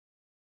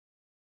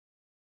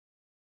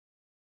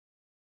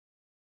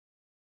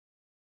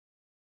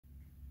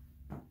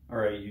All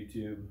right,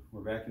 YouTube,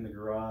 we're back in the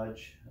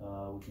garage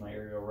with my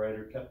Ariel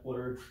rider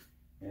Kepler,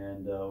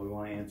 and we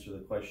want to answer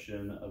the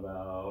question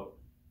about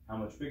how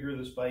much bigger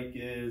this bike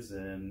is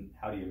and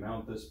how do you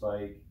mount this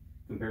bike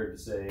compared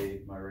to,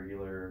 say, my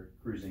regular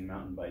cruising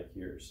mountain bike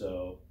here.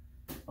 So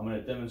I'm going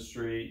to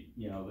demonstrate,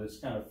 this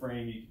kind of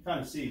frame. You can kind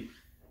of see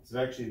it's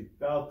actually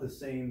about the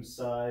same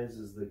size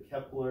as the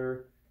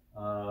Kepler.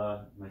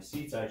 My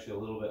seat's actually a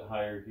little bit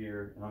higher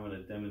here, and I'm going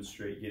to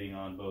demonstrate getting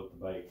on both the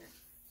bike.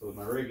 So with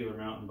my regular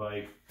mountain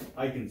bike,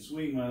 I can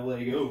swing my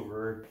leg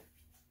over,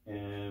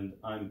 and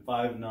I'm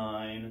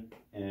 5'9",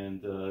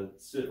 and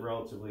sit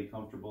relatively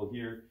comfortable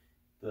here.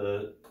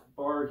 The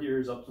bar here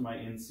is up to my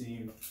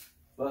inseam,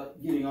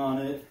 but getting on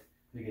it,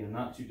 again,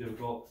 not too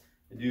difficult.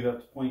 I do have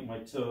to point my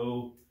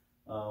toe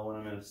when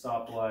I'm at a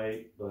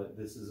stoplight, but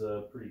this is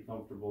a pretty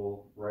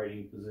comfortable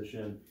riding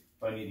position.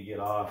 If I need to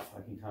get off,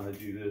 I can kind of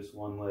do this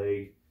one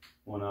leg,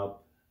 one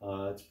up.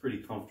 It's pretty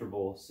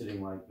comfortable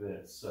sitting like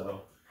this.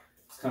 So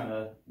it's kind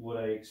of what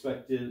I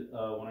expected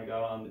when I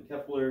got on the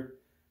Kepler,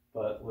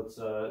 but let's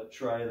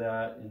try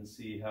that and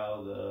see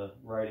how the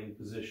riding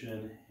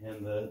position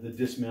and the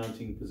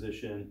dismounting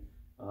position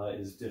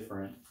is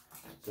different.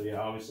 So yeah,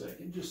 obviously I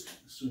can just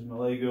swing my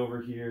leg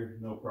over here,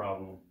 no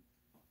problem.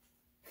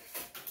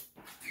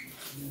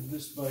 Move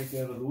this bike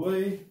out of the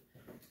way,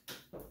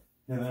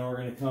 and then we're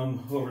going to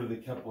come over to the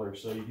Kepler.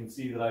 So you can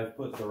see that I've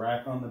put the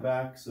rack on the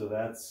back, so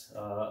that's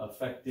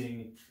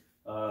affecting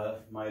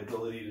my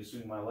ability to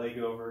swing my leg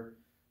over.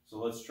 So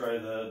let's try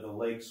the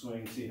leg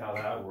swing, see how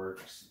that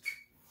works.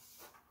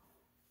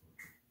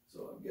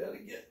 So I've got to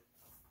get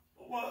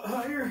a lot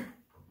higher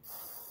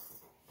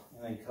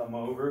and then come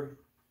over.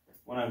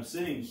 When I'm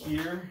sitting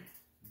here,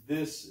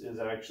 this is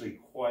actually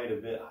quite a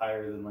bit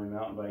higher than my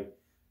mountain bike.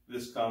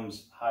 This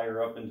comes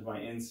higher up into my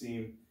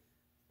inseam.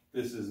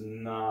 This is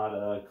not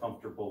a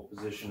comfortable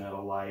position at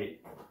a light.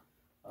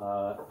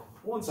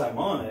 Once I'm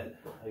on it,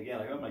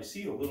 again, I got my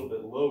seat a little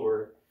bit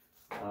lower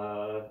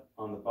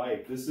on the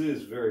bike. This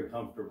is very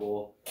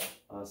comfortable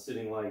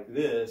sitting like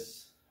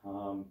this,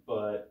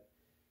 but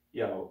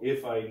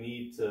if I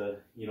need to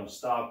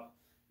stop,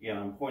 again,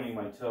 I'm pointing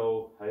my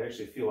toe. I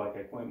actually feel like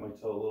I point my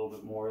toe a little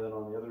bit more than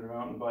on the other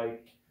mountain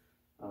bike.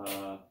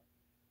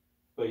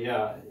 But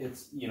yeah,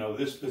 it's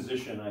this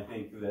position, I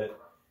think that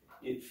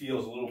it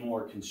feels a little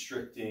more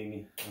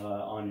constricting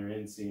on your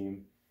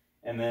inseam.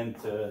 And then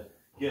to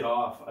get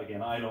off,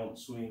 again, I don't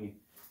swing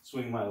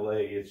my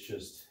leg. It's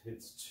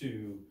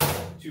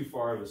too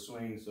far of a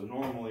swing. So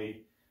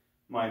normally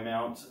my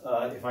mount,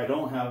 if I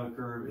don't have a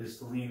curb, is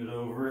to lean it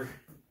over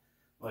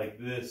like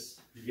this,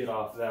 get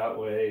off that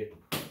way,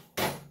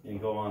 and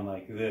go on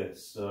like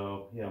this.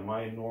 So yeah,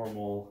 my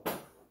normal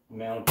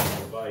mount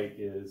on the bike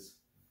is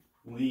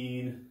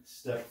lean,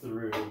 step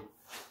through,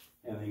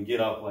 and then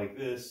get up like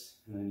this,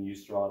 and then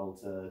use throttle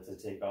to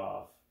take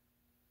off.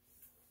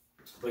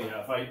 But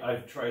yeah, if I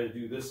try to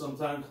do this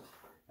sometimes,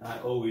 and I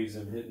always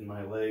am hitting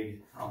my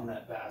leg on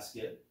that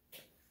basket.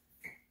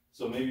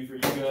 So maybe for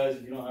you guys,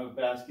 if you don't have a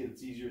basket,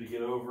 it's easier to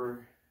get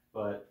over.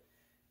 But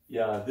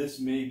yeah, this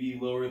may be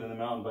lower than the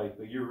mountain bike,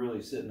 but you're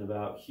really sitting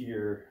about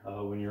here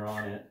when you're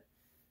on it.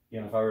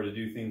 Again, if I were to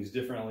do things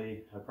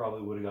differently, I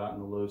probably would have gotten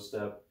the low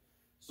step.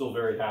 Still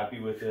very happy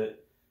with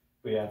it.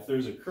 But yeah, if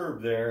there's a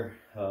curb there,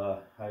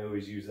 I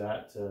always use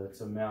that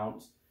to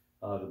mount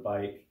the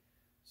bike.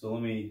 So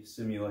let me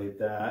simulate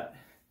that.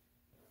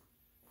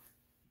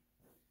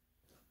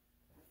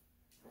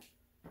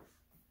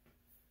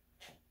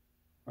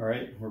 All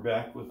right, we're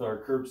back with our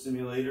curb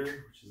simulator,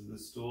 which is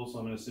this tool. So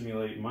I'm going to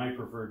simulate my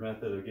preferred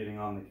method of getting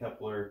on the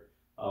Kepler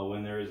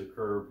when there is a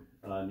curb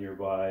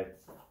nearby.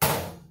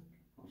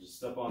 I'll just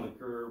step on the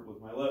curb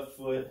with my left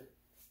foot,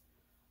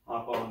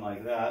 hop on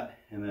like that,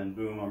 and then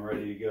boom, I'm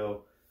ready to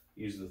go.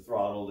 Use the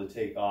throttle to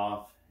take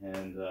off,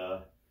 and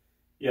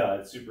yeah,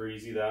 it's super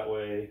easy that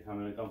way.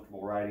 I'm in a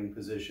comfortable riding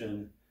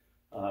position,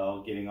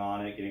 getting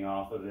on it, getting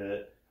off of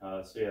it.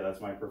 So yeah,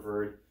 that's my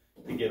preferred.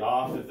 To get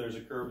off, if there's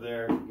a curb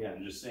there,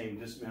 again, just same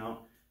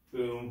dismount,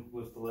 boom,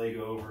 lift the leg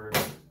over,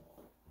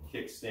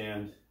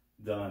 kickstand,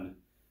 done.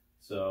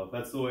 So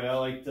that's the way I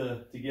like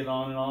to get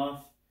on and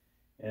off,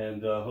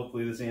 and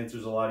hopefully this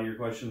answers a lot of your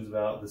questions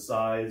about the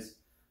size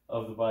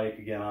of the bike.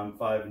 Again, I'm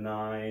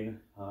 5'9",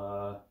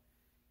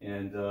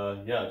 and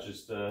yeah,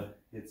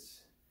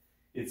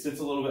 it sits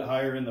a little bit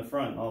higher in the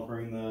front. I'll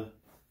bring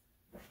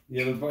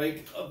the other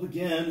bike up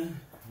again.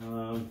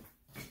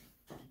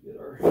 Get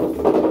our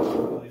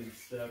related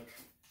step.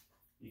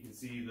 You can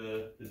see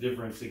the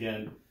difference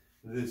again.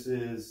 This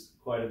is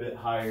quite a bit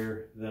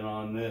higher than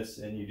on this,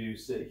 and you do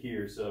sit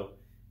here, so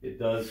it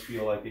does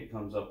feel like it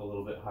comes up a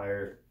little bit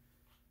higher.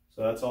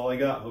 So that's all I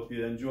got. Hope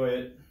you enjoy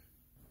it.